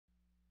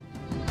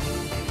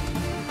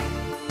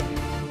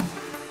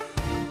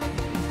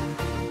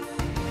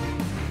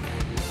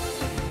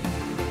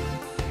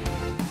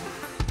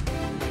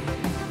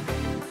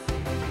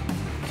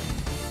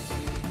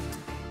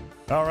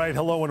All right,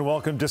 hello and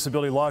welcome.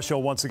 Disability Law Show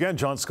once again.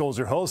 John Scholes,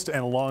 your host,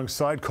 and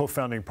alongside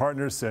co-founding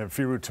partners,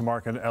 Samfiru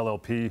Tumarkin,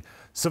 LLP.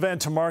 Sivan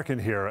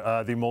Tumarkin here,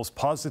 the most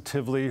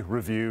positively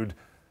reviewed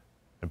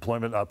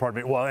employment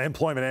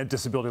and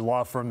disability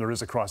law firm there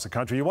is across the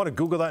country. You want to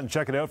Google that and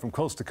check it out from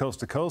coast to coast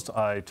to coast.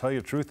 I tell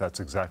you the truth, that's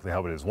exactly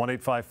how it is.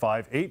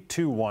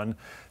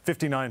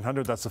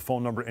 1-855-821-5900. That's the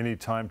phone number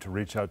anytime to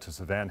reach out to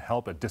Sivan.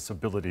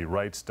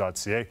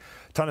 help@disabilityrights.ca.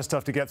 Ton of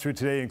stuff to get through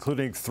today,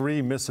 including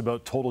 3 myths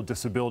about total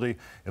disability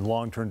and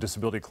long-term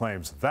disability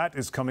claims. That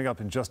is coming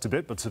up in just a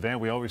bit. But Sivan,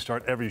 we always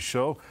start every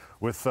show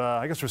with,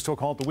 I guess we're still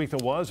calling it the week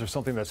that was, or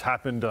something that's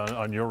happened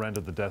on your end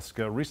of the desk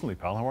recently,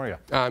 pal. How are you?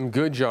 I'm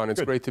good, John. It's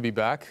good. Great to be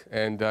back.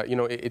 And you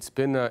know, it's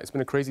been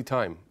a crazy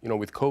time. You know,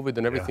 with COVID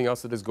and everything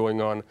else that is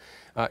going on.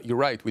 You're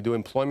right. We do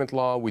employment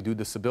law, we do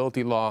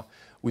disability law,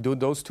 we do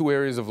those 2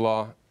 areas of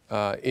law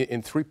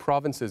in 3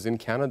 provinces in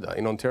Canada,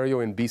 in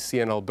Ontario, in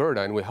BC, and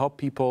Alberta, and we help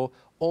people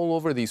all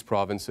over these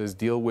provinces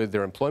deal with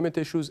their employment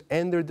issues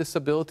and their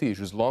disability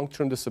issues,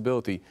 long-term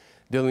disability,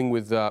 dealing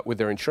with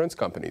their insurance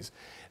companies.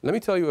 Let me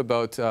tell you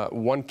about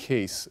one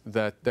case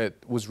that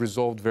was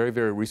resolved very,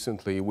 very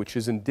recently, which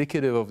is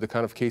indicative of the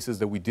kind of cases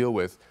that we deal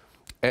with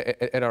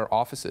at our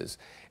offices.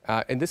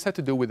 And this had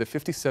to do with a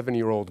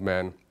 57-year-old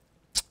man,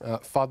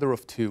 father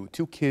of 2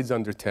 kids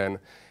under 10.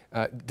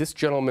 This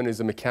gentleman is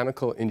a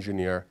mechanical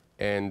engineer,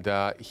 and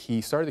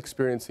he started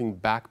experiencing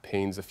back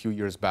pains a few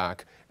years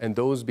back, and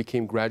those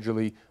became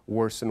gradually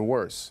worse and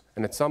worse.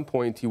 And at some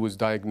point, he was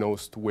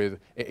diagnosed with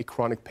a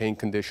chronic pain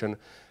condition,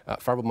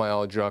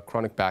 fibromyalgia,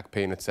 chronic back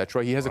pain,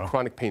 etc. He has a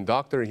chronic pain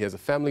doctor, he has a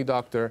family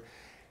doctor,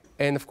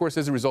 and of course,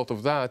 as a result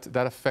of that,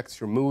 that affects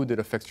your mood, it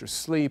affects your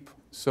sleep,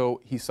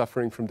 so he's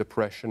suffering from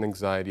depression,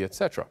 anxiety,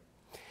 etc.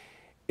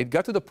 It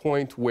got to the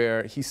point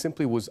where he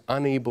simply was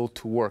unable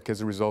to work as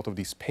a result of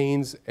these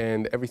pains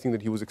and everything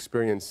that he was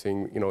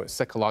experiencing, you know,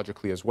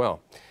 psychologically as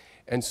well.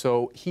 And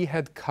so he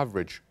had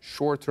coverage,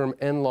 short-term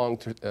and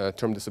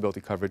long-term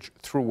disability coverage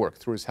through work,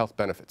 through his health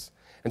benefits.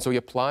 And so he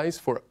applies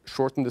for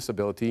short-term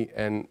disability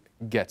and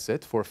gets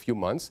it for a few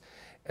months.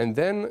 And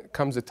then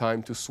comes a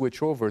time to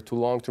switch over to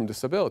long-term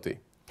disability.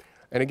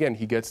 And again,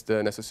 he gets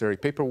the necessary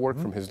paperwork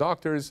from his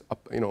doctors,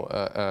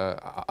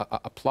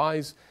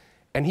 applies,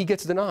 and he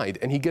gets denied.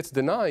 And he gets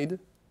denied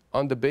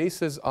on the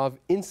basis of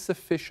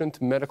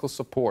insufficient medical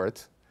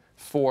support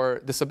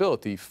for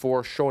disability,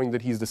 for showing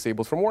that he's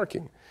disabled from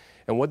working.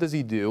 And what does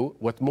he do?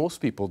 What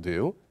most people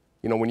do,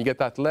 you know, when you get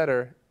that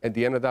letter, at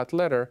the end of that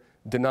letter,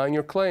 denying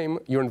your claim,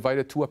 you're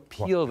invited to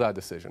appeal that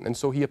decision. And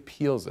so he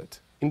appeals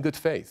it in good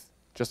faith,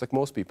 just like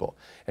most people.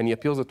 And he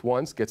appeals it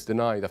once, gets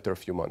denied after a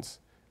few months.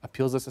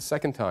 Appeals this a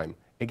second time,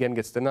 again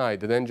gets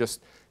denied, and then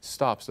just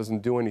stops,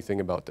 doesn't do anything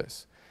about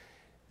this.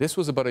 This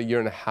was about 1.5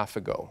 years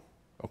ago,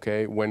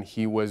 okay, when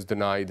he was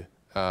denied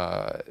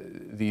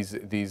these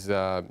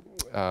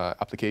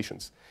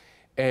applications.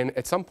 And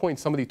at some point,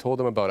 somebody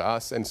told him about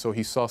us, and so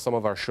he saw some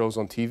of our shows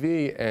on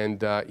TV,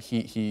 and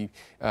he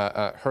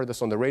heard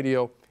us on the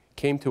radio,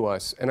 came to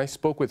us, and I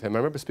spoke with him. I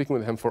remember speaking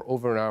with him for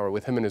over an hour,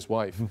 with him and his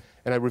wife,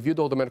 and I reviewed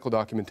all the medical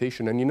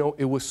documentation, and you know,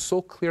 it was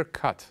so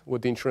clear-cut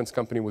what the insurance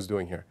company was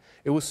doing here.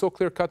 It was so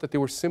clear-cut that they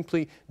were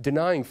simply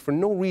denying for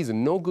no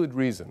reason, no good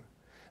reason.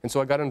 And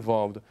so I got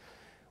involved.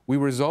 We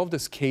resolved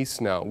this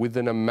case now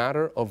within a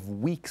matter of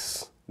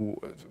weeks.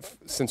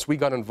 Since we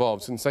got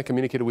involved, since I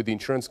communicated with the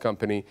insurance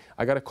company,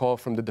 I got a call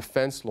from the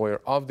defense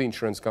lawyer of the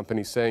insurance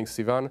company saying,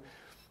 Sivan,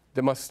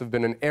 there must have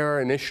been an error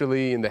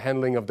initially in the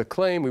handling of the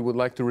claim. We would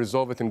like to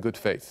resolve it in good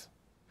faith.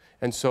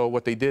 And so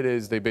what they did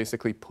is they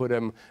basically put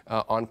him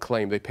on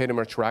claim. They paid him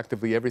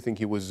retroactively everything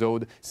he was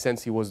owed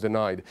since he was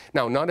denied.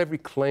 Now, not every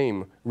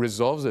claim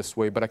resolves this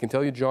way, but I can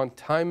tell you, John,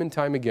 time and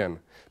time again,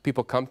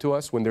 people come to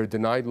us when they're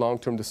denied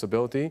long-term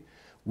disability.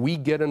 We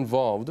get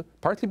involved,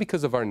 partly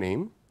because of our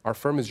name. Our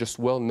firm is just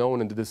well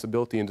known in the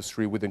disability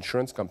industry with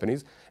insurance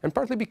companies, and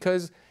partly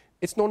because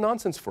it's no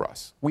nonsense for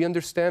us. We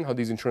understand how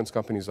these insurance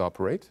companies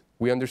operate.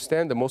 We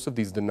understand that most of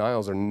these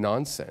denials are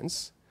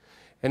nonsense.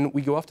 And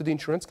we go after the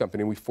insurance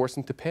company and we force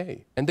them to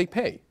pay. And they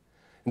pay.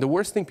 And the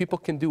worst thing people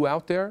can do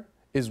out there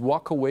is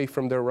walk away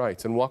from their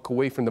rights and walk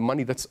away from the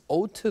money that's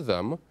owed to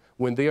them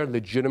when they are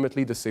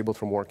legitimately disabled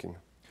from working.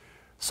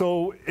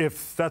 So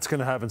if that's going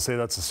to happen, say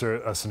that's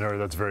a scenario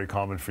that's very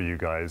common for you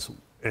guys,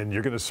 and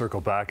you're going to circle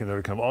back and they're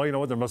going to come, oh, you know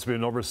what, there must be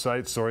an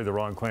oversight, sorry, the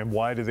wrong claim.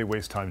 Why do they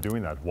waste time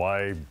doing that?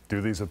 Why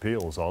do these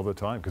appeals all the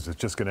time? Because it's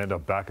just going to end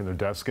up back in their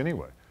desk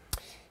anyway.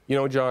 You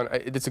know, John,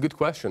 it's a good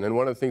question. And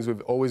one of the things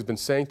we've always been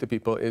saying to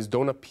people is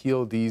don't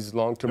appeal these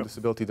long-term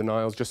disability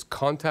denials. Just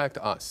contact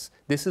us.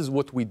 This is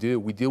what we do.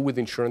 We deal with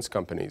insurance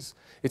companies.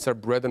 It's our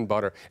bread and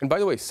butter. And by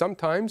the way,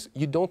 sometimes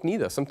you don't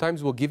need us.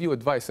 Sometimes we'll give you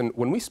advice. And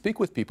when we speak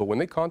with people, when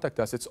they contact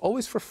us, it's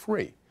always for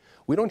free.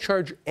 We don't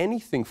charge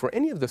anything for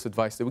any of this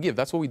advice that we give.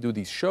 That's why we do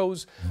these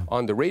shows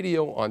on the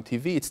radio, on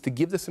TV. It's to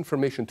give this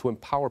information to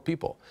empower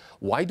people.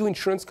 Why do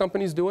insurance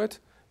companies do it?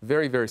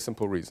 Very, very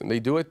simple reason. They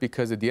do it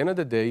because at the end of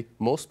the day,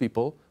 most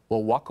people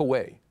will walk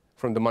away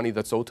from the money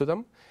that's owed to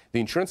them. The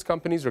insurance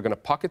companies are going to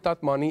pocket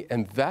that money,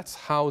 and that's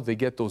how they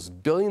get those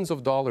billions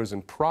of dollars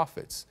in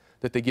profits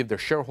that they give their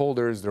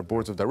shareholders, their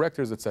boards of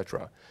directors,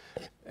 etc.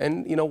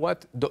 And you know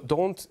what?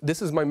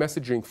 This is my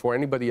messaging for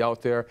anybody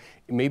out there.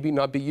 It may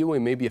not be you,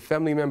 it may be a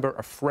family member,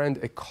 a friend,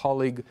 a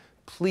colleague.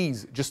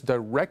 Please just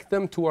direct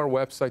them to our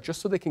website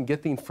just so they can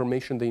get the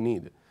information they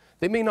need.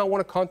 They may not want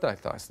to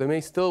contact us. They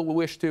may still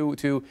wish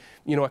to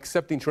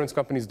accept the insurance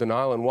company's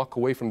denial and walk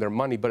away from their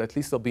money, but at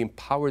least they'll be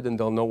empowered and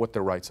they'll know what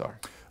their rights are.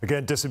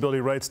 Again,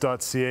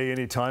 disabilityrights.ca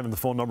anytime, and the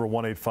phone number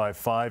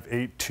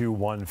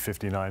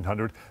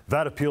 1-855-821-5900.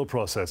 That appeal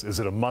process, is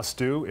it a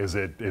must-do? Is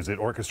it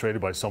orchestrated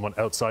by someone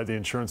outside the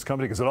insurance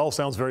company? Because it all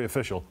sounds very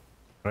official,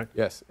 right?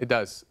 Yes, it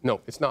does.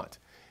 No, it's not.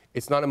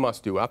 It's not a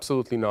must-do,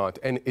 absolutely not.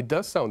 And it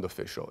does sound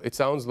official. It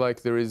sounds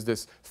like there is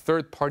this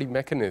third-party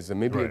mechanism,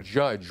 maybe a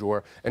judge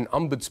or an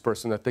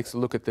ombudsperson that takes a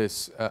look at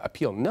this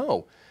appeal.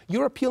 No,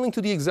 you're appealing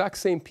to the exact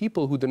same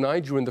people who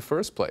denied you in the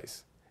first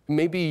place.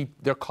 Maybe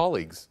their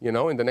colleagues, in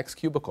the next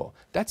cubicle.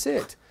 That's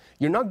it.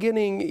 You're not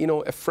getting,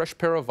 a fresh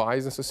pair of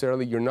eyes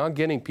necessarily. You're not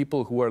getting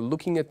people who are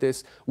looking at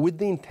this with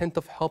the intent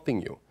of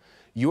helping you.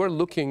 You are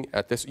looking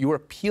at this, you are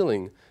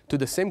appealing to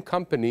the same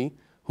company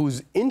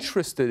whose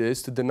interest it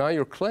is to deny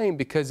your claim,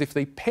 because if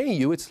they pay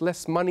you, it's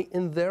less money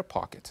in their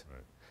pocket. Right.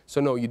 So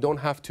no, you don't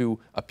have to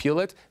appeal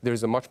it.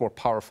 There's a much more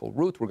powerful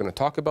route. We're going to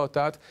talk about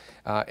that.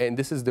 And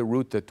this is the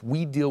route that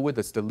we deal with.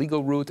 It's the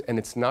legal route, and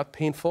it's not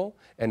painful,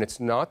 and it's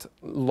not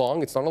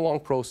long. It's not a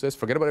long process.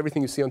 Forget about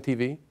everything you see on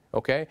TV,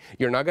 okay?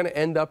 You're not going to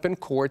end up in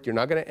court. You're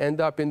not going to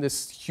end up in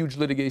this huge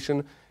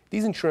litigation.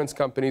 These insurance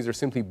companies are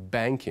simply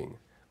banking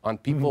on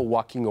people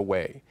walking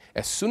away.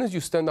 As soon as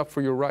you stand up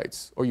for your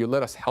rights, or you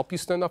let us help you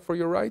stand up for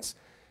your rights,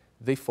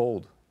 they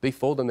fold. They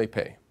fold and they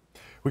pay.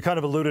 We kind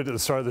of alluded at the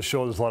start of the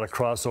show, there's a lot of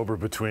crossover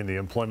between the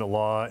employment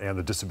law and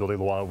the disability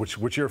law,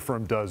 which your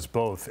firm does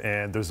both.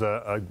 And there's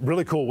a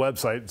really cool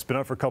website. It's been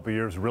out for a couple of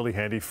years, really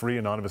handy, free,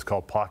 anonymous,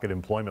 called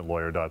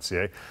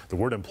pocketemploymentlawyer.ca. The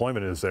word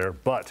employment is there,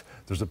 but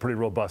there's a pretty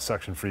robust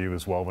section for you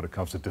as well when it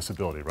comes to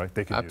disability, right?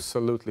 They can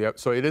Absolutely.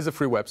 So it is a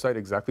free website.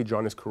 Exactly,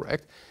 John is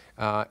correct.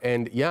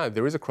 And yeah,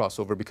 there is a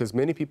crossover, because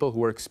many people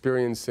who are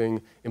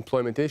experiencing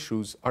employment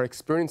issues are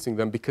experiencing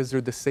them because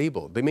they're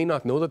disabled. They may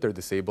not know that they're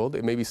disabled.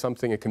 It may be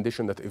a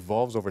condition that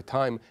evolves over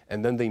time,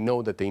 and then they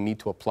know that they need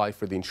to apply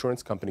for the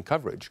insurance company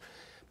coverage.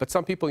 But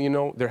some people,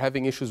 they're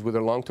having issues with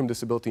their long-term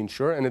disability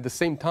insurer, and at the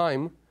same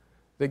time,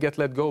 they get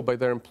let go by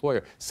their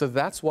employer. So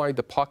that's why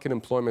the Pocket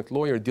Employment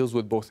Lawyer deals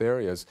with both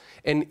areas.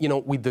 And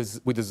we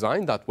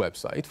designed that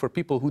website for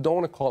people who don't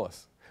want to call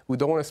us, who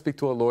don't want to speak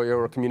to a lawyer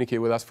or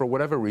communicate with us for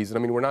whatever reason.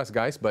 I mean, we're nice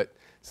guys, but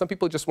some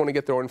people just want to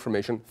get their own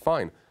information.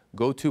 Fine.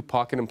 Go to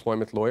Pocket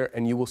Employment Lawyer,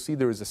 and you will see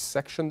there is a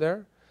section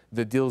there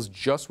that deals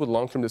just with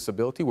long-term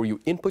disability, where you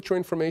input your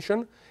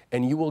information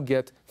and you will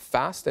get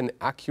fast and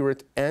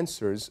accurate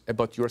answers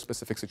about your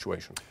specific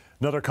situation.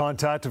 Another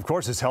contact, of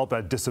course, is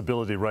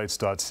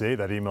help@disabilityrights.ca.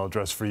 That email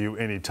address for you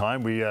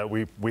anytime. We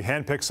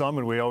handpick some,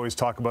 and we always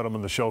talk about them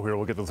on the show here.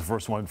 We'll get to the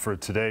first one for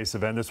today.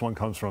 Sivan, this one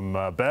comes from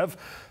Bev.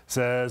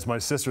 Says, my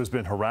sister has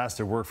been harassed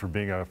at work for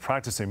being a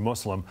practicing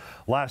Muslim.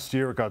 Last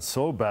year, it got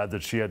so bad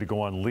that she had to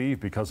go on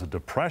leave because of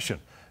depression.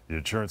 The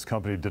insurance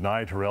company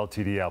denied her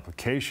LTD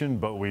application,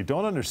 but we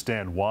don't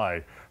understand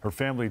why. Her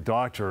family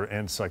doctor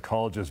and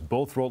psychologist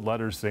both wrote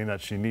letters saying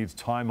that she needs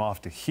time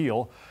off to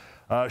heal.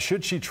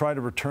 Should she try to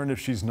return if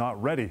she's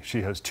not ready?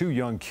 She has 2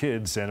 young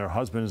kids, and her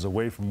husband is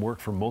away from work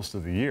for most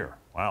of the year.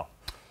 Wow.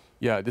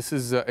 Yeah, this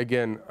is,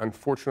 again,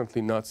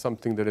 unfortunately not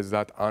something that is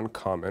that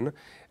uncommon.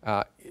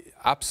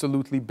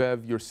 Absolutely,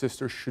 Bev, your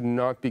sister should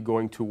not be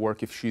going to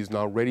work if she's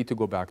not ready to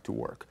go back to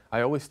work.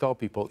 I always tell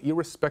people,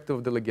 irrespective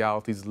of the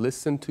legalities,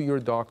 listen to your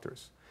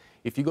doctors.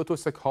 If you go to a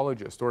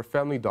psychologist or a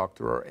family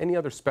doctor or any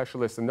other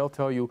specialist, and they'll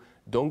tell you,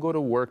 don't go to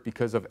work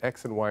because of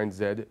X and Y and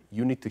Z,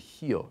 you need to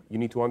heal, you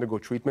need to undergo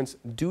treatments,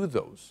 do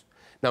those.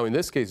 Now, in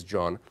this case,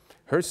 John,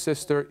 her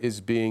sister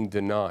is being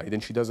denied,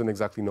 and she doesn't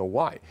exactly know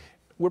why.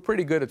 We're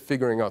pretty good at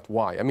figuring out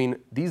why. I mean,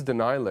 these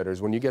denial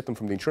letters, when you get them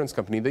from the insurance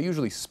company, they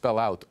usually spell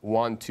out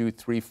 1, 2,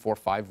 3, 4,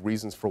 5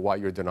 reasons for why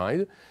you're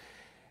denied.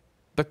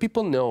 But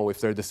people know if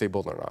they're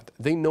disabled or not.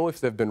 They know if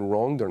they've been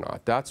wronged or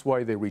not. That's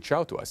why they reach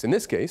out to us. In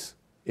this case,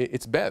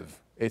 it's Bev.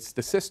 It's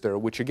the sister,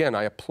 which again,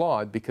 I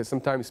applaud, because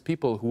sometimes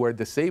people who are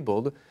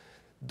disabled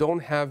don't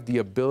have the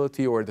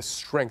ability or the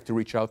strength to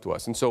reach out to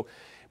us. And so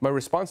my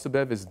response to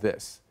Bev is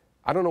this.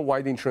 I don't know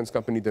why the insurance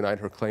company denied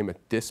her claim at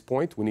this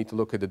point. We need to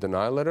look at the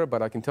denial letter,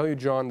 but I can tell you,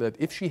 John, that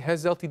if she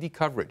has LTD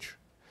coverage,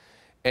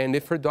 and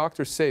if her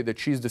doctors say that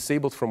she's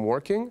disabled from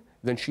working,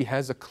 then she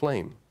has a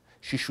claim.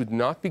 She should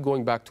not be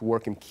going back to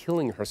work and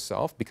killing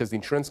herself because the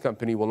insurance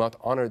company will not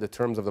honor the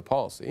terms of the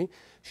policy.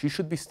 She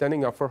should be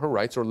standing up for her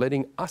rights or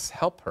letting us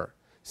help her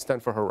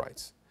stand for her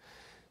rights.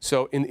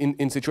 So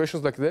in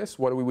situations like this,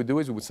 what we would do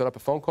is we would set up a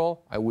phone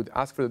call. I would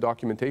ask for the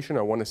documentation.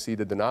 I want to see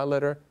the denial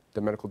letter,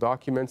 the medical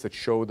documents that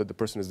show that the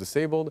person is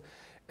disabled.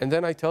 And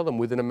then I tell them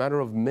within a matter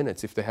of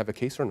minutes if they have a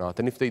case or not.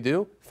 And if they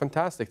do,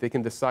 fantastic. They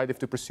can decide if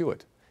to pursue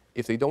it.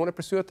 If they don't want to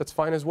pursue it, that's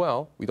fine as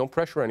well. We don't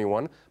pressure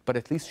anyone, but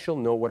at least she'll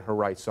know what her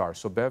rights are.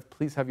 So Bev,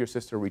 please have your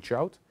sister reach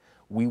out.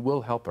 We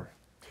will help her.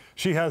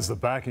 She has the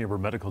backing of her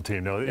medical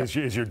team. Now, is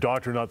your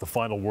doctor not the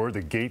final word,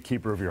 the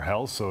gatekeeper of your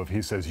health? So if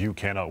he says you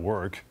cannot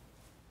work,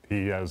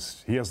 he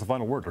has the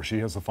final word, or she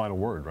has the final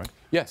word, right?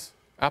 Yes.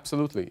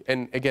 Absolutely.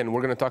 And again,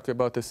 we're going to talk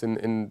about this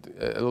in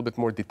a little bit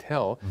more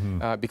detail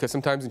because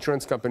sometimes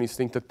insurance companies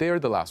think that they're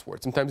the last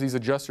word. Sometimes these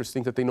adjusters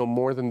think that they know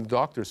more than the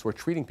doctors who are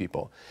treating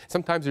people.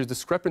 Sometimes there's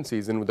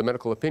discrepancies in the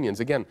medical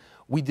opinions. Again,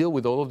 we deal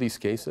with all of these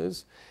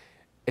cases.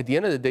 At the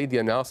end of the day, the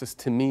analysis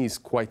to me is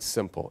quite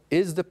simple.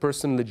 Is the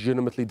person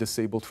legitimately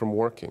disabled from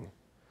working?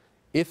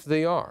 If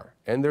they are,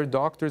 and their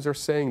doctors are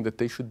saying that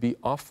they should be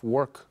off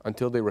work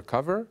until they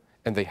recover,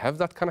 and they have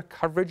that kind of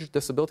coverage,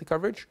 disability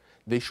coverage,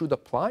 they should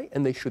apply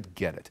and they should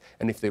get it.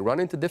 And if they run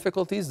into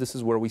difficulties, this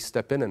is where we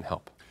step in and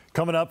help.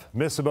 Coming up,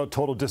 myths about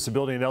total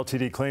disability and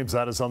LTD claims.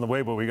 That is on the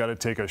way, but we got to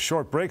take a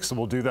short break, so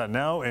we'll do that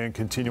now and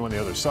continue on the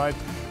other side.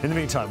 In the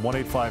meantime,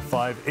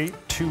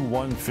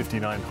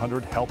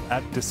 1-855-821-5900,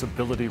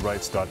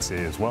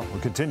 help@disabilityrights.ca as well.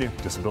 We'll continue.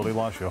 Disability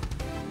Law Show.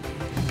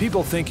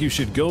 People think you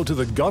should go to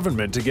the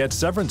government to get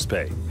severance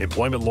pay.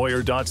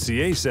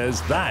 EmploymentLawyer.ca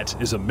says that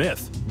is a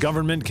myth.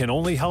 Government can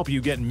only help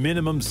you get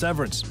minimum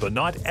severance, but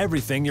not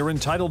everything you're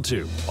entitled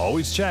to.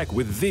 Always check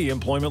with the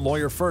employment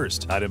lawyer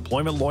first at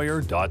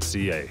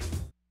EmploymentLawyer.ca.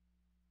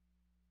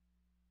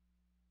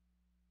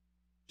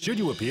 Should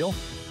you appeal?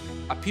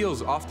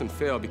 Appeals often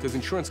fail because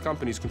insurance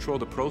companies control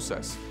the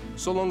process.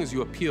 So long as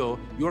you appeal,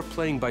 you're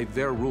playing by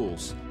their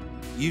rules.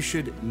 You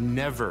should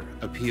never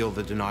appeal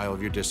the denial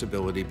of your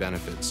disability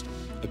benefits.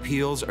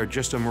 Appeals are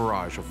just a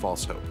mirage of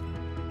false hope.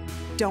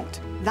 Don't.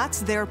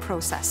 That's their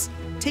process.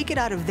 Take it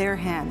out of their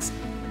hands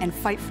and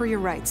fight for your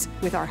rights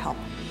with our help.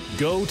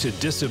 Go to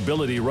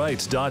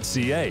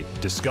disabilityrights.ca.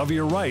 Discover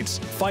your rights,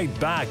 fight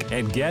back,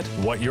 and get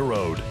what you're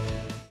owed.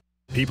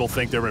 People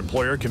think their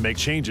employer can make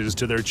changes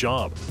to their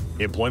job.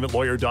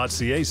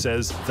 EmploymentLawyer.ca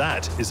says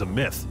that is a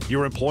myth.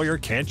 Your employer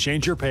can't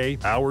change your pay,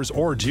 hours,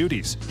 or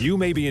duties. You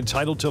may be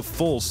entitled to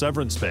full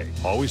severance pay.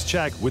 Always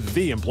check with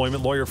the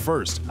employment lawyer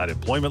first at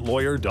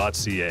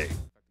EmploymentLawyer.ca. 2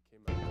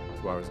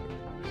 hours ago.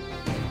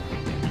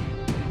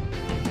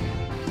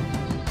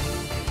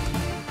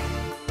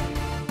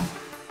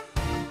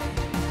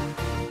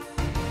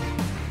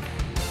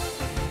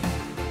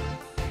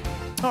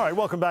 All right,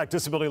 welcome back.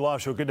 Disability Law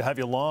Show. Good to have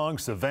you along.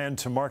 Sivan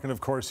Tumarkin, of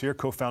course, here,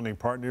 co-founding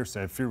partner,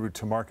 Samfiru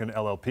Tumarkin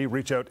LLP.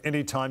 Reach out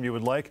anytime you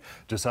would like.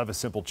 Just have a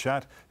simple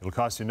chat. It'll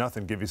cost you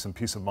nothing, give you some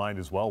peace of mind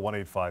as well.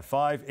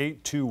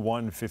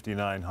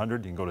 1-855-821-5900. You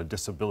can go to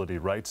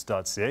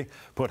disabilityrights.ca.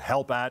 Put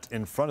help at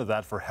in front of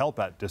that for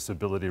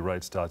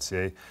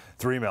help@disabilityrights.ca.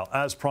 Through email.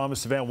 As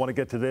promised, Sivan, I want to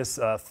get to this.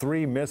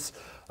 3 myths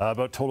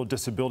about total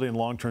disability and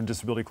long-term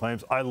disability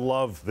claims. I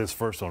love this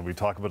first one. We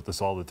talk about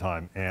this all the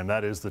time, and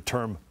that is the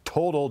term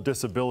total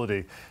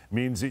disability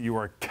means that you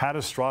are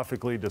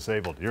catastrophically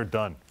disabled. You're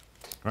done.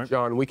 Right?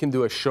 John, we can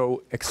do a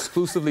show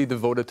exclusively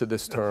devoted to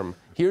this term.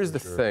 Here's the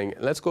thing.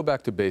 Let's go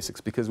back to basics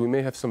because we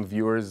may have some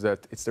viewers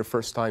that it's their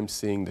first time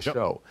seeing the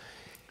show.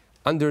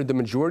 Under the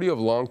majority of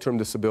long-term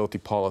disability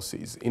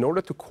policies, in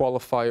order to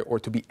qualify or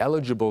to be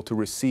eligible to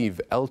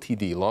receive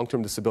LTD,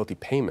 long-term disability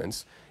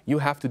payments, you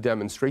have to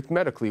demonstrate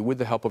medically with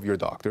the help of your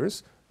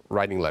doctors,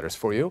 writing letters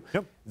for you,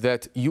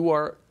 that you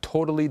are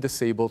totally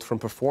disabled from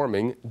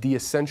performing the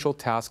essential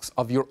tasks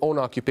of your own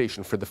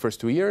occupation for the first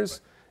 2 years,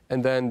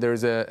 and then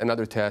there's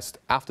another test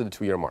after the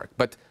 2-year mark.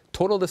 But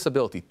total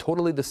disability,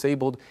 totally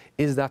disabled,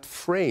 is that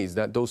phrase,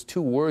 that those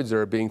 2 words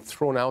are being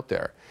thrown out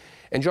there.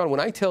 And John, when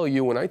I tell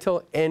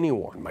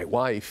anyone, my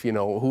wife, you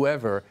know,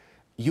 whoever,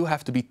 you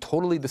have to be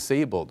totally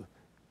disabled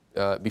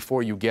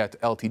before you get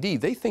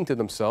LTD, they think to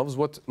themselves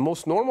what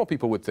most normal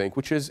people would think,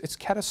 which is it's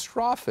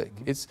catastrophic.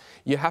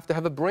 You have to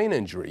have a brain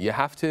injury. You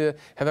have to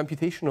have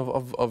amputation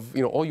of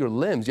you know, all your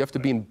limbs. You have to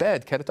be in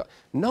bed.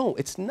 No,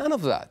 it's none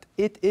of that.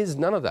 It is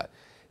none of that.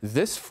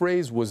 This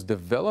phrase was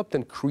developed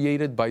and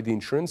created by the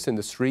insurance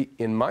industry,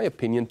 in my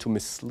opinion, to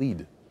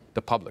mislead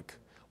the public.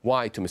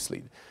 Why to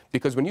mislead?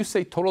 Because when you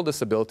say total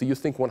disability, you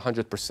think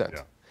 100%.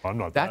 Yeah, I'm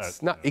not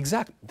That's not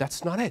exact.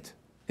 That's not it.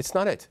 It's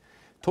not it.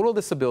 Total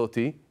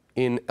disability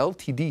in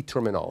LTD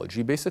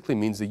terminology basically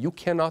means that you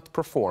cannot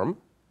perform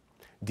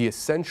the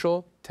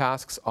essential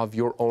tasks of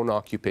your own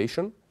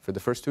occupation for the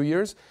first 2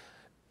 years,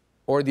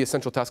 or the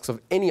essential tasks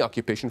of any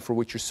occupation for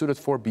which you're suited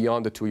for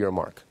beyond the 2-year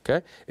mark.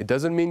 Okay? It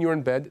doesn't mean you're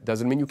in bed,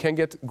 doesn't mean you can't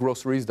get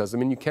groceries, doesn't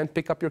mean you can't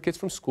pick up your kids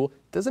from school,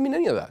 doesn't mean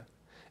any of that.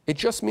 It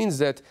just means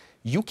that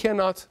you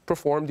cannot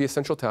perform the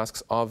essential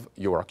tasks of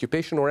your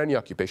occupation or any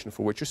occupation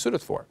for which you're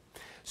suited for.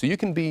 So you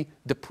can be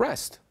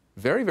depressed,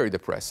 very, very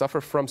depressed,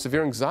 suffer from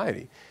severe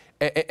anxiety.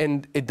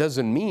 And it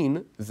doesn't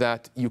mean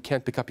that you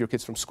can't pick up your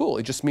kids from school.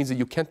 It just means that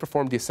you can't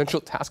perform the essential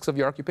tasks of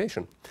your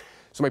occupation.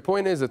 So my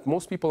point is that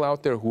most people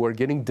out there who are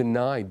getting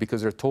denied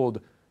because they're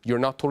told you're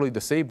not totally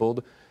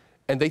disabled,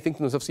 and they think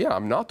to themselves, yeah,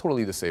 I'm not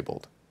totally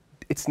disabled.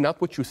 It's not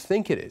what you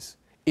think it is.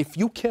 If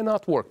you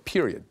cannot work,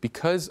 period,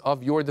 because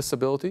of your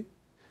disability,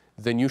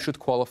 then you should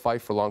qualify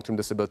for long-term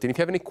disability. And if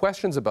you have any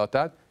questions about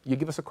that, you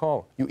give us a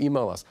call, you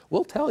email us.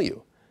 We'll tell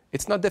you.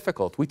 It's not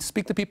difficult. We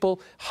speak to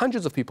people,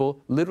 hundreds of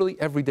people, literally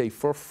every day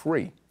for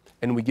free.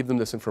 and we give them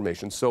this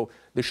information. So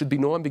there should be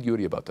no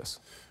ambiguity about this.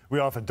 We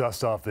often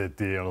dust off the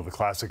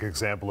classic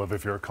example of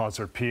if you're a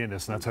concert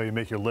pianist and that's how you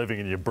make your living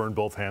and you burn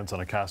both hands on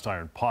a cast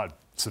iron pot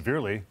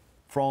severely,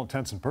 for all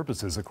intents and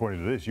purposes,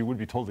 according to this, you would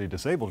be totally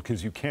disabled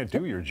because you can't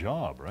do your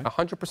job, right?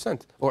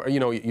 100%. Or,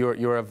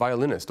 you're a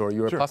violinist, or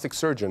you're a plastic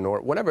surgeon,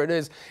 or whatever it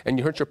is, and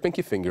you hurt your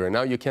pinky finger, and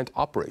now you can't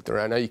operate,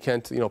 or now you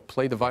can't,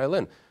 play the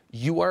violin.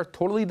 You are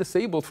totally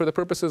disabled for the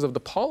purposes of the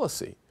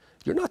policy.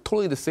 You're not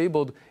totally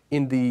disabled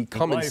in the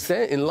common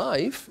sense in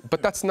life,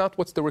 but that's not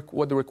what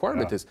the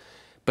requirement is.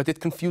 But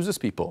it confuses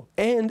people,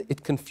 and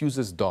it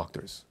confuses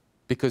doctors.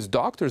 Because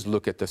doctors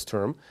look at this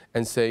term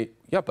and say,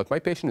 yeah, but my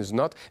patient is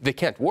not, they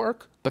can't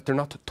work, but they're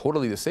not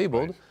totally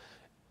disabled.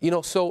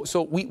 Right.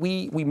 So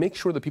we make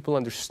sure that people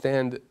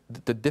understand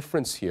the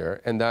difference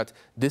here, and that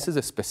this is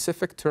a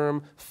specific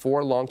term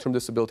for long-term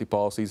disability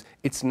policies.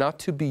 It's not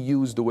to be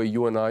used the way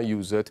you and I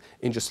use it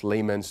in just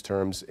layman's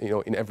terms,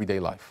 in everyday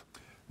life.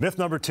 Myth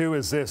number 2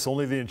 is this: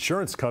 only the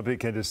insurance company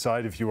can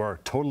decide if you are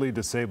totally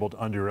disabled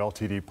under your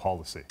LTD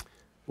policy.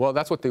 Well,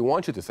 that's what they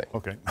want you to think.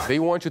 Okay. They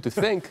want you to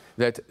think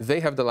that they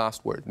have the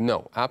last word.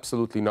 No,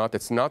 absolutely not.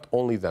 It's not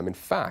only them. In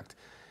fact,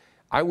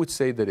 I would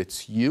say that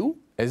it's you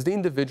as the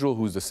individual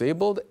who's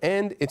disabled,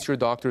 and it's your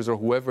doctors or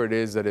whoever it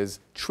is that is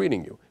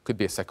treating you. Could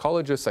be a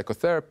psychologist,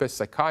 psychotherapist,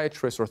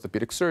 psychiatrist,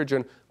 orthopedic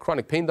surgeon,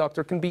 chronic pain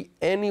doctor. Can be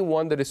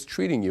anyone that is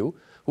treating you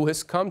who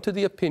has come to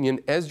the opinion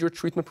as your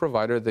treatment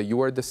provider that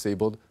you are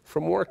disabled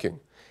from working.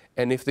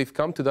 And if they've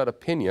come to that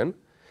opinion,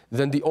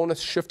 then the onus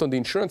shifts on the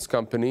insurance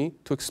company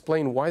to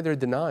explain why they're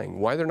denying,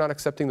 why they're not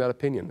accepting that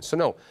opinion. So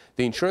no,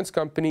 the insurance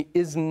company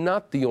is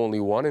not the only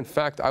one. In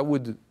fact, I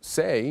would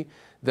say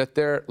that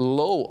they're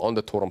low on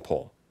the totem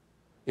pole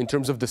in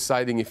terms of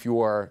deciding if you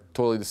are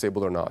totally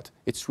disabled or not.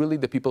 It's really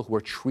the people who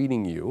are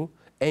treating you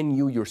and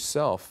you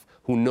yourself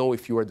who know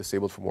if you are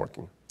disabled from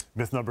working.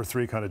 Myth number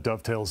 3 kind of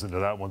dovetails into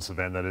that one,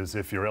 Sivan. That is,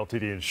 if your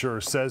LTD insurer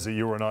says that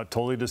you are not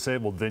totally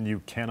disabled, then you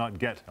cannot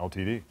get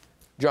LTD.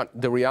 John,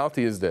 the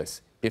reality is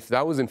this. If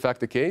that was in fact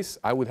the case,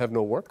 I would have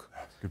no work.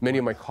 Many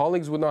of my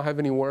colleagues would not have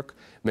any work.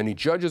 Many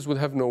judges would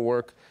have no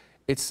work.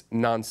 It's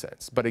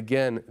nonsense. But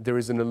again, there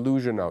is an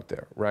illusion out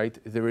there, right?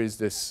 There is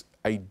this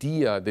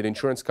idea that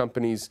insurance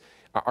companies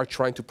are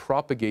trying to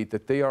propagate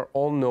that they are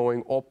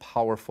all-knowing,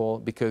 all-powerful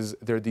because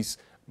they're these,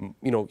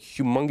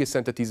 humongous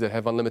entities that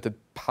have unlimited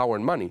power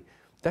and money.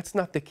 That's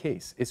not the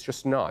case. It's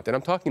just not. And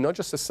I'm talking not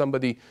just as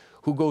somebody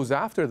who goes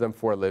after them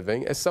for a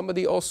living, as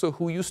somebody also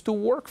who used to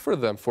work for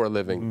them for a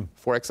living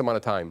for X amount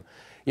of time.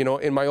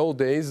 In my old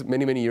days,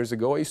 many, many years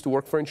ago, I used to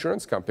work for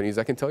insurance companies.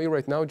 I can tell you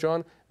right now,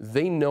 John,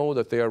 they know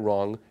that they are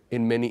wrong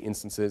in many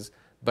instances,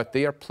 but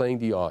they are playing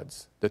the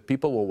odds that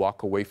people will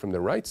walk away from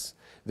their rights.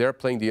 They're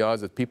playing the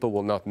odds that people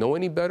will not know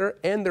any better,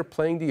 and they're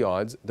playing the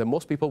odds that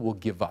most people will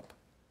give up.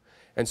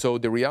 And so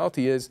the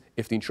reality is,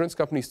 if the insurance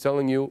company is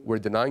telling you, we're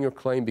denying your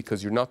claim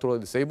because you're not totally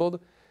disabled,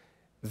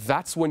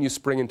 that's when you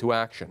spring into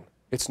action.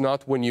 It's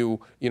not when you,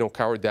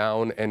 cower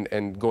down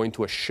and go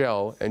into a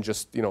shell and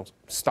just,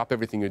 stop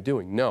everything you're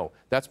doing. No,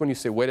 that's when you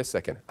say, wait a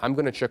second, I'm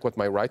going to check what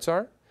my rights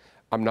are.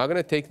 I'm not going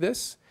to take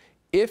this.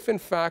 If, in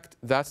fact,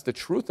 that's the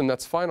truth, then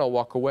that's fine, I'll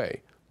walk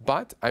away.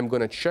 But I'm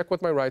going to check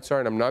what my rights are,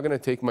 and I'm not going to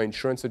take my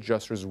insurance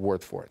adjuster's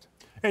word for it.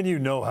 And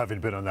having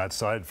been on that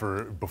side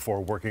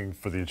before working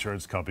for the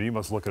insurance company, you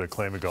must look at a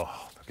claim and go,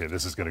 oh, okay,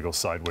 this is going to go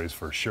sideways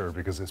for sure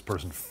because this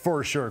person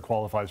for sure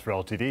qualifies for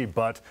LTD,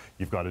 but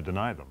you've got to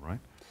deny them, right?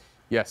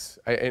 Yes,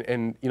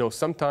 and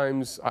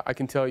sometimes I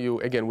can tell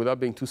you, again, without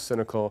being too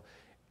cynical,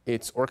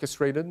 it's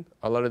orchestrated.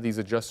 A lot of these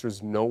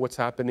adjusters know what's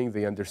happening.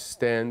 They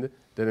understand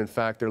that, in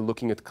fact, they're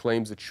looking at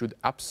claims that should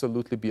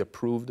absolutely be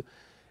approved.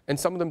 And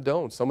some of them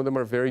don't. Some of them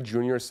are very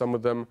junior. Some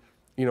of them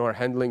are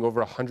handling over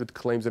 100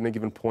 claims at any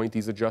given point.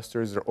 These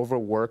adjusters are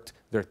overworked,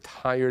 they're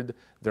tired,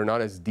 they're not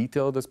as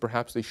detailed as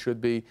perhaps they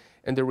should be.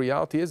 And the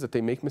reality is that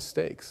they make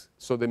mistakes.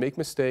 So they make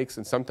mistakes,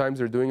 and sometimes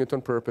they're doing it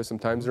on purpose,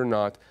 sometimes they're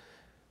not.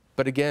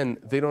 But again,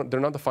 they're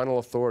not the final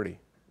authority.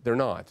 They're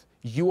not.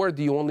 You are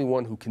the only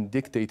one who can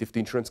dictate if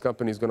the insurance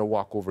company is going to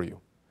walk over you.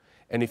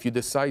 And if you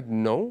decide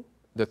no,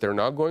 that they're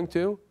not going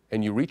to,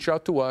 and you reach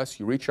out to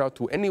us, you reach out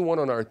to anyone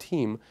on our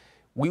team,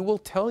 we will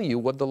tell you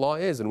what the law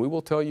is, and we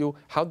will tell you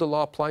how the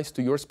law applies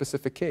to your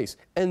specific case.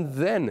 And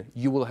then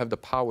you will have the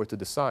power to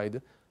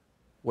decide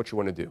what you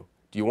want to do.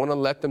 Do you want to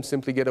let them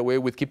simply get away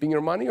with keeping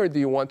your money, or do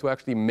you want to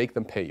actually make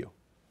them pay you?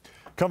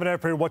 Coming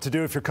up here, what to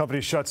do if your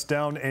company shuts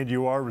down and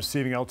you are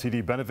receiving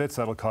LTD benefits.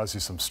 That'll cause you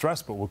some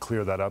stress, but we'll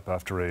clear that up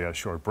after a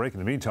short break. In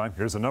the meantime,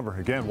 here's the number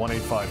again,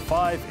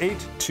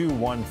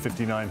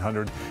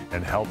 1-855-821-5900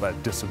 and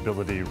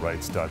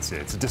help@disabilityrights.ca.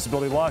 It's a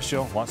Disability Law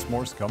Show. Lots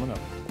more is coming up.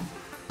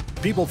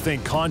 People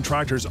think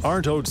contractors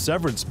aren't owed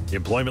severance.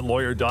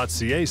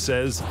 EmploymentLawyer.ca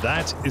says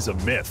that is a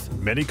myth.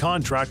 Many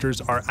contractors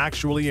are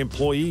actually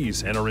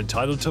employees and are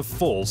entitled to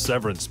full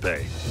severance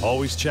pay.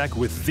 Always check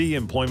with the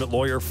employment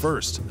lawyer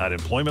first at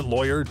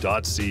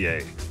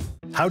EmploymentLawyer.ca.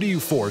 How do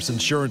you force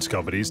insurance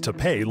companies to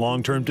pay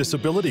long-term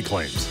disability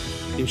claims?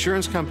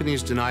 Insurance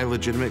companies deny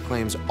legitimate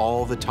claims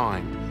all the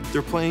time.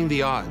 They're playing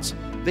the odds.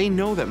 They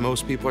know that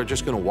most people are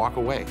just going to walk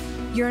away.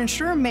 Your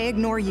insurer may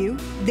ignore you,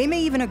 they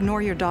may even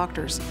ignore your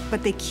doctors,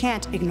 but they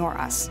can't ignore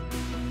us.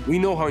 We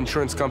know how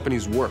insurance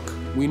companies work.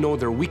 We know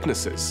their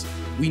weaknesses.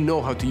 We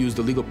know how to use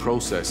the legal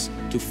process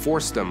to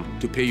force them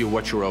to pay you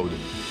what you're owed.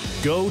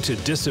 Go to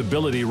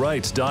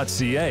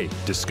disabilityrights.ca.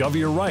 Discover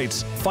your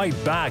rights,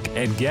 fight back,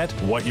 and get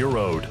what you're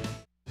owed.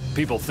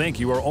 People think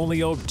you are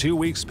only owed 2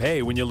 weeks'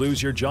 pay when you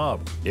lose your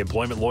job.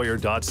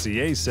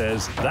 EmploymentLawyer.ca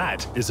says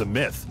that is a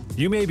myth.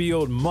 You may be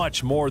owed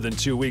much more than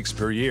 2 weeks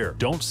per year.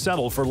 Don't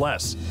settle for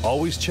less.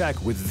 Always check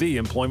with the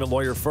employment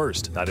lawyer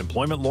first at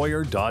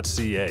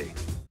EmploymentLawyer.ca.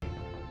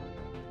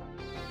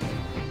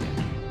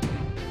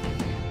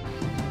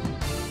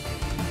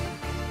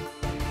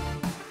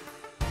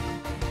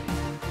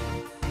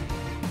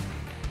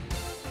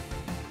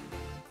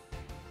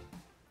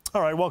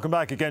 All right, welcome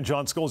back again.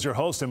 John Scholes, your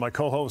host, and my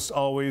co-host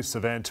always,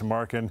 Sivan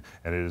Tumarkin,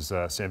 and it is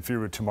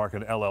Samfiru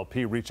Tumarkin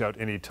LLP. Reach out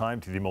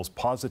anytime to the most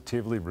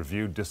positively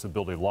reviewed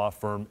disability law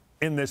firm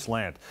in this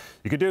land.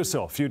 You can do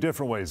so a few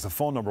different ways. The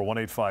phone number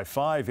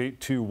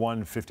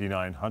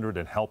 1-855-821-5900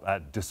 and help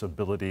at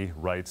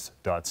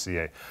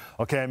disabilityrights.ca.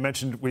 Okay, I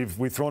mentioned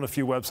we've thrown a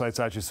few websites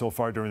at you so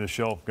far during the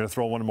show. I'm going to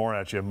throw one more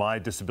at you,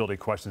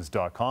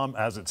 mydisabilityquestions.com.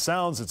 As it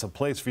sounds, it's a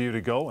place for you to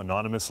go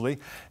anonymously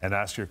and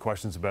ask your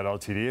questions about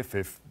LTD.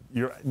 If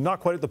you're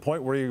not quite at the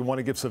point where you want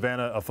to give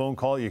Savannah a phone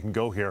call, you can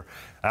go here,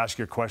 ask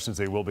your questions.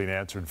 They will be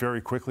answered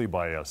very quickly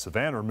by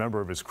Savannah, a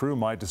member of his crew,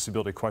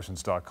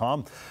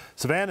 mydisabilityquestions.com.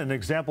 Savannah, an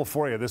example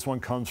for you. This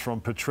one comes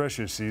from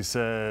Patricia. She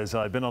says,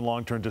 I've been on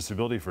long-term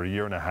disability for 1.5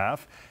 years,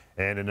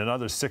 and in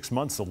another 6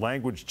 months, the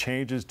language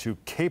changes to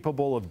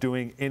capable of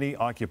doing any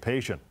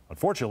occupation.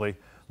 Unfortunately,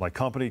 my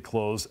company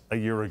closed a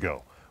year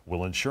ago.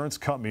 Will insurance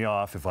cut me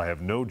off if I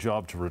have no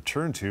job to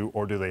return to,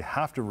 or do they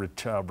have to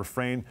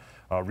retrain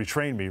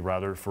me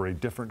for a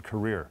different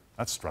career?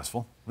 That's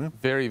stressful. Yeah.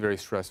 Very, very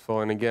stressful.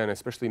 And again,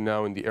 especially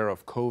now in the era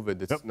of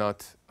COVID, it's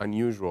not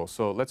unusual.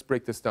 So let's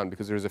break this down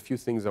because there's a few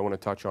things I want to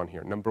touch on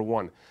here. Number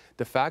one,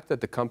 the fact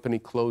that the company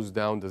closed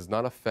down does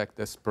not affect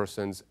this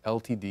person's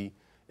LTD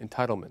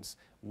entitlements.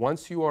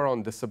 Once you are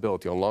on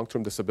disability, on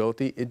long-term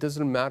disability, it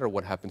doesn't matter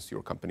what happens to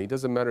your company. It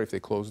doesn't matter if they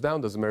close down,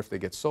 doesn't matter if they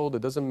get sold,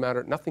 it doesn't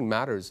matter, nothing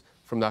matters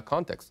from that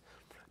context.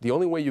 The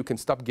only way you can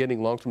stop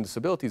getting long-term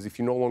disability is if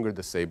you're no longer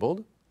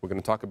disabled. We're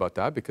going to talk about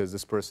that because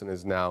this person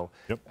is now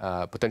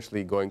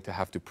potentially going to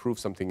have to prove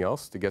something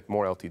else to get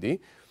more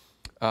LTD.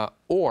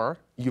 Or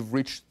you've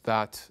reached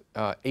that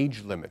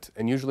age limit.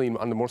 And usually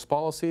under most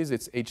policies,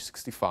 it's age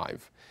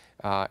 65.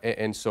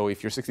 And so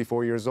if you're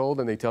 64 years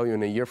old and they tell you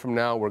in a year from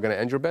now we're going to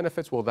end your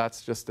benefits, well,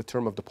 that's just the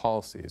term of the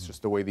policy. It's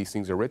just the way these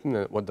things are written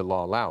and what the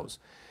law allows.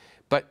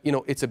 But, you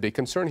know, it's a big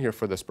concern here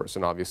for this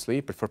person, obviously,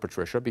 but for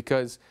Patricia,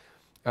 because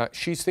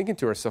she's thinking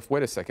to herself,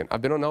 wait a second,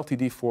 I've been on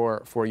LTD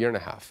for 1.5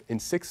 years. In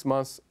 6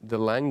 months, the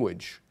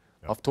language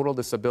of total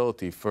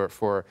disability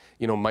for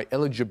you know, my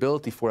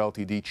eligibility for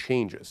LTD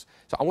changes.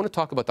 So I want to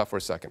talk about that for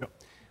a second.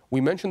 We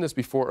mentioned this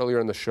before earlier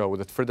in the show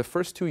that for the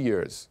first 2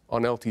 years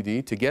on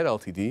LTD, to get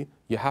LTD,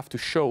 you have to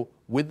show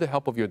with the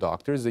help of your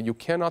doctors that you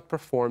cannot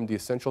perform the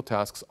essential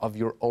tasks of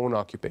your own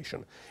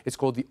occupation. It's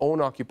called the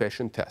own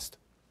occupation test.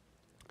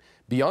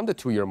 Beyond the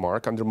 2-year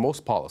mark, under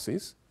most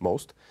policies,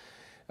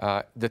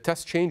 the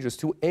test changes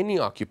to any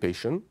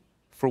occupation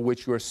for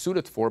which you are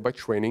suited for by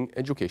training,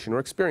 education, or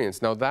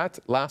experience. Now that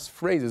last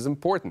phrase is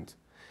important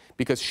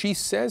because she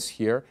says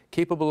here,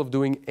 capable of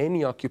doing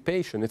any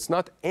occupation. It's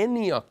not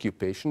any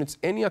occupation, it's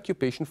any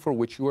occupation for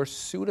which you are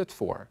suited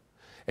for.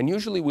 And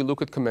usually we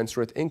look at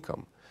commensurate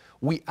income.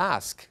 We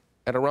ask,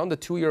 at around the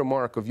 2-year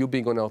mark of you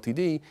being on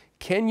LTD,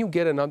 can you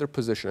get another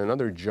position,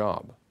 another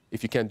job,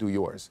 if you can't do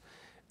yours,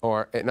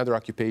 or another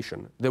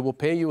occupation that will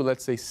pay you,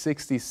 let's say,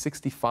 60,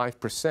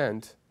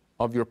 65%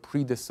 of your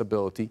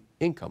pre-disability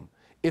income?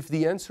 If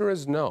the answer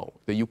is no,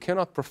 that you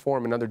cannot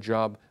perform another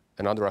job,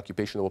 another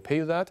occupation that will pay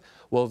you that,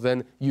 well,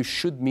 then you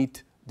should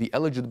meet the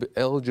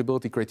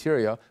eligibility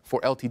criteria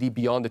for LTD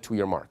beyond the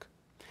 2-year mark.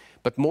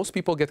 But most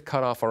people get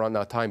cut off around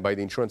that time by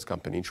the insurance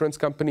company. Insurance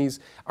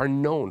companies are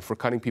known for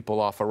cutting people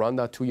off around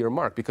that 2-year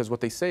mark because what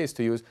they say is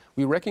to you is,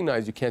 we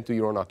recognize you can't do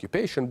your own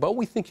occupation, but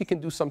we think you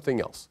can do something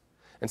else.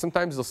 And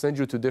sometimes they'll send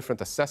you to different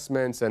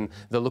assessments and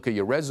they'll look at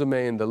your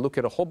resume and they'll look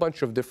at a whole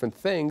bunch of different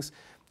things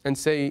and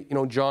say, you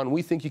know, John,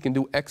 we think you can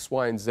do X,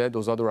 Y, and Z,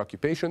 those other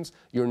occupations.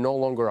 You're no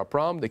longer a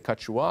problem. They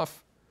cut you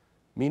off.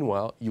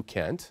 Meanwhile, you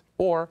can't.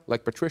 Or,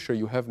 like Patricia,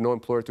 you have no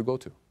employer to go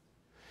to.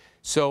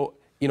 So,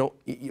 you know,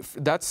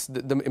 that's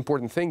the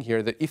important thing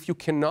here, that if you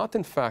cannot,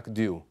 in fact,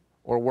 do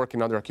or work in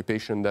another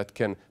occupation that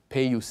can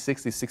pay you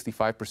 60,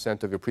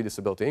 65% of your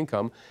pre-disability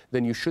income,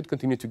 then you should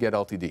continue to get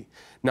LTD.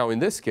 Now, in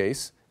this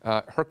case,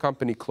 her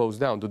company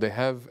closed down. Do they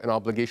have an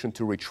obligation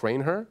to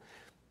retrain her?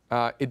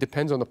 It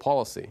depends on the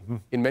policy.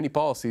 In many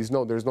policies,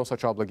 no, there's no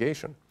such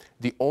obligation.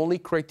 The only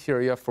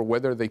criteria for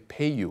whether they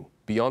pay you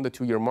beyond the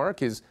 2-year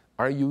mark is,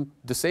 are you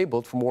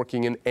disabled from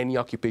working in any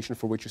occupation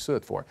for which you're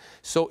suited for?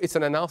 So it's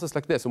an analysis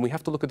like this, and we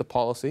have to look at the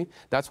policy.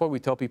 That's why we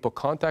tell people,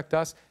 contact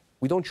us.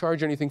 We don't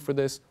charge anything for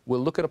this.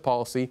 We'll look at a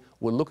policy,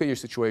 we'll look at your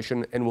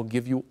situation, and we'll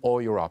give you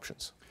all your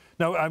options.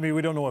 Now, I mean,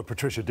 we don't know what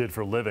Patricia did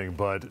for a living,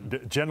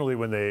 but generally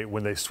when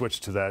they switch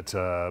to that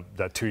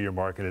 2-year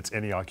mark and it's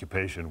any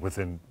occupation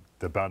within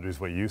the boundaries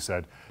what you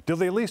said, do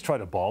they at least try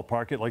to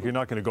ballpark it? Like, you're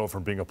not going to go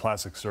from being a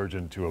plastic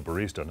surgeon to a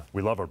barista.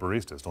 We love our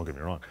baristas, don't get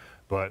me wrong,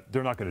 but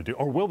they're not going to do,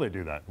 or will they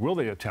do that? Will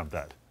they attempt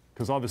that?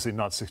 Because obviously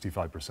not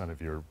 65% of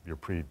your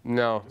pre.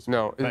 No,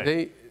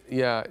 they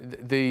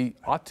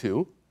ought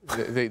to.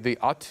 They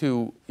ought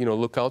to,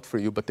 look out for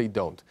you, but they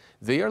don't.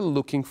 They are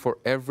looking for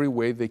every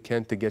way they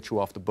can to get you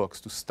off the books,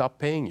 to stop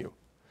paying you.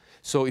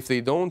 So if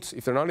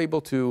they're not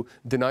able to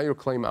deny your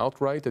claim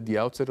outright at the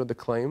outset of the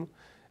claim,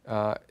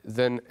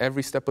 then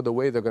every step of the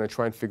way they're going to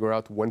try and figure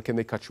out when can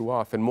they cut you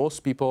off. And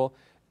most people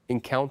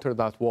encounter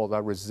that wall,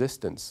 that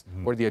resistance,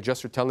 or the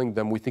adjuster telling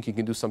them, we think you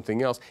can do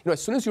something else.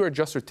 As soon as your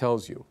adjuster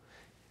tells you,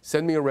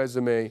 send me a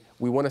resume,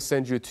 we want to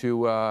send you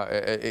to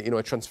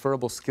a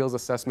transferable skills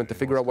assessment to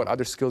figure out what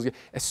other skills you...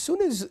 As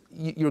soon as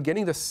you're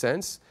getting the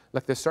sense,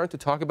 like they're starting to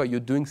talk about you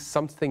doing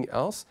something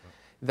else,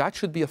 that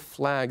should be a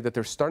flag that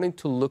they're starting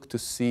to look to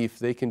see if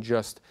they can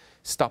just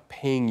stop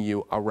paying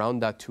you around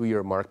that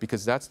 2-year mark,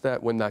 because that's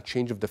when that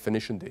change of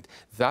definition date.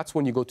 That's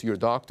when you go to your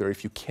doctor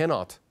if you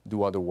cannot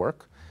do other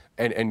work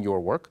and your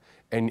work,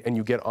 and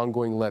you get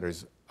ongoing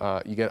letters.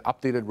 You get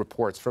updated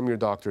reports from your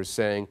doctors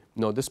saying,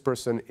 no, this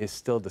person is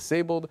still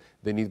disabled,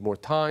 they need more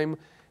time.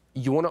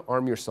 You want to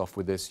arm yourself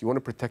with this. You want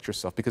to protect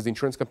yourself, because the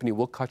insurance company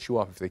will cut you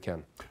off if they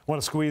can. Want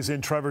to squeeze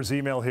in Trevor's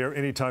email here.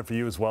 Anytime for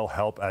you as well,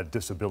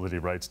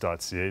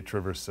 help@disabilityrights.ca.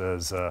 Trevor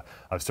says,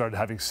 I've started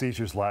having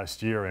seizures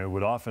last year, and it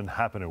would often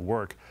happen at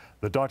work.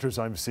 The doctors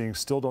I'm seeing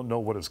still don't know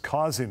what is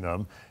causing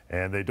them,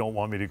 and they don't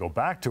want me to go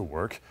back to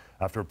work.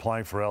 After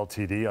applying for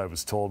LTD, I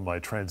was told my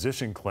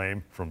transition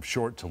claim from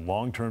short to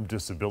long-term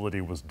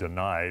disability was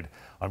denied.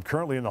 I'm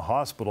currently in the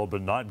hospital,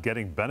 but not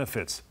getting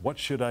benefits. What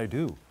should I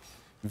do?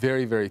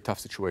 Very, very tough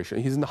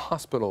situation. He's in the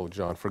hospital,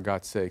 John, for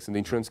God's sakes, and the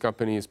insurance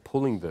company is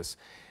pulling this.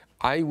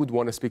 I would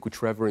want to speak with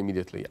Trevor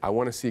immediately. I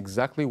want to see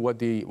exactly what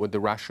the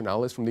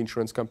rationale is from the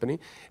insurance company.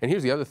 And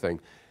here's the other thing.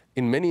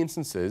 In many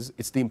instances,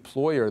 it's the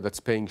employer that's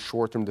paying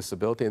short-term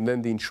disability, and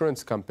then the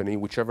insurance company,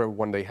 whichever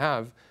one they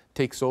have,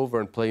 takes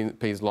over and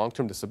pays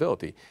long-term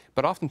disability.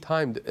 But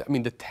oftentimes, I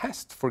mean, the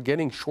test for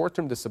getting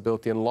short-term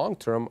disability and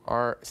long-term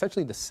are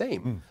essentially the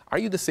same. Are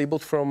you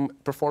disabled from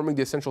performing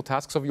the essential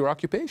tasks of your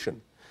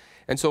occupation?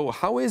 And so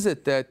how is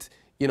it that,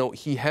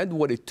 he had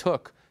what it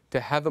took to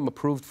have him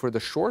approved for the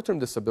short-term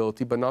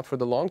disability, but not for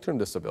the long-term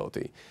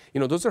disability?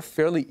 Those are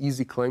fairly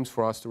easy claims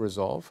for us to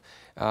resolve.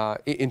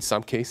 In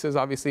some cases,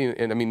 obviously,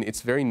 and I mean,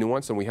 it's very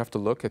nuanced, and we have to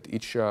look at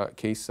each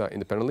case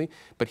independently.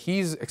 But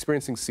he's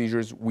experiencing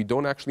seizures. We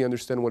don't actually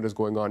understand what is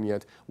going on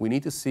yet. We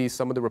need to see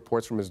some of the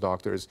reports from his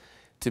doctors.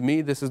 To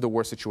me, this is the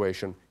worst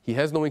situation. He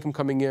has no income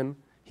coming in.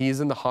 He is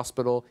in the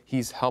hospital.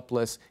 He's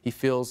helpless. He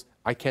feels,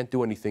 I can't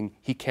do anything.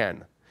 He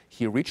can.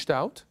 He reached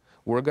out.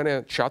 We're going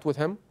to chat with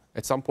him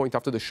at some point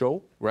after the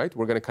show, right?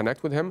 We're going to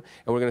connect with him,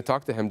 and we're going to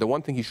talk to him. The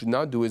one thing he should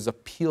not do is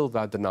appeal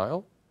that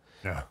denial.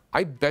 Yeah.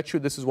 I bet you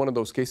this is one of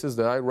those cases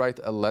that I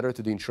write a letter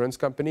to the insurance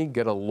company,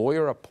 get a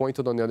lawyer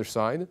appointed on the other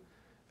side,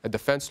 a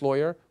defense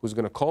lawyer who's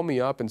going to call me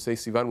up and say,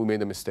 Sivan, we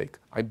made a mistake.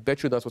 I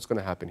bet you that's what's going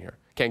to happen here.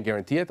 Can't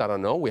guarantee it. I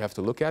don't know. We have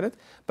to look at it.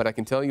 But I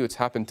can tell you it's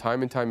happened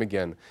time and time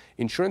again.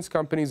 Insurance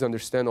companies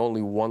understand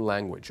only one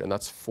language, and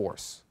that's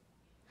force.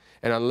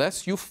 And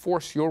unless you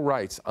force your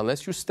rights,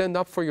 unless you stand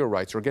up for your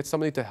rights or get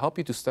somebody to help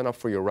you to stand up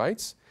for your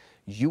rights,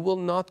 you will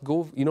not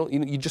go,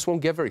 you just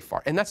won't get very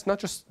far. And that's not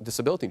just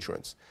disability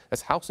insurance.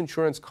 That's house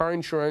insurance, car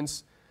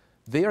insurance.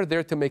 They are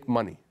there to make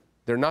money.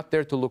 They're not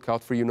there to look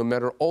out for you, no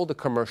matter all the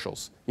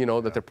commercials,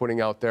 that they're putting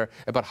out there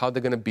about how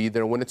they're going to be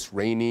there when it's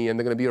rainy and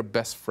they're going to be your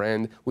best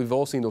friend. We've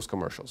all seen those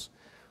commercials.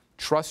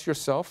 Trust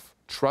yourself.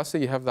 Trust that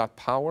you have that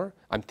power.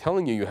 I'm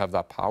telling you, you have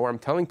that power. I'm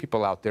telling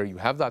people out there, you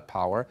have that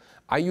power.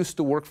 I used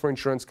to work for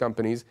insurance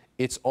companies.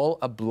 It's all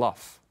a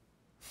bluff.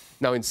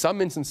 Now, in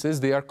some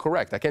instances, they are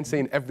correct. I can't say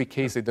in every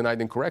case they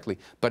denied incorrectly,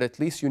 but at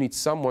least you need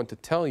someone to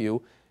tell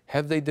you,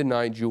 have they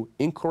denied you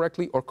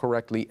incorrectly or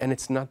correctly? And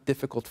it's not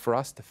difficult for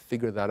us to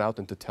figure that out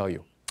and to tell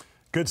you.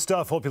 Good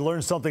stuff. Hope you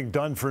learned something.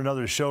 Done for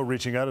another show.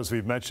 Reaching out, as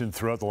we've mentioned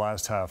throughout the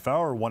last half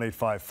hour,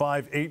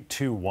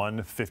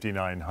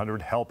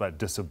 1-855-821-5900,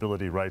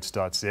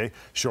 help@disabilityrights.ca.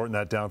 Shorten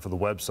that down for the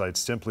website,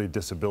 simply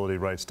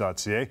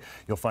disabilityrights.ca.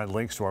 You'll find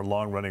links to our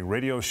long-running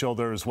radio show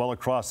there as well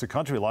across the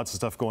country. Lots of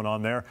stuff going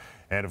on there.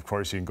 And of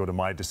course, you can go to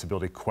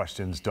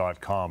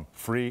mydisabilityquestions.com.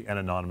 Free and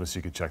anonymous.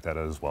 You can check that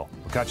out as well.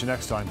 We'll catch you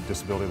next time.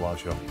 Disability Law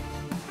Show.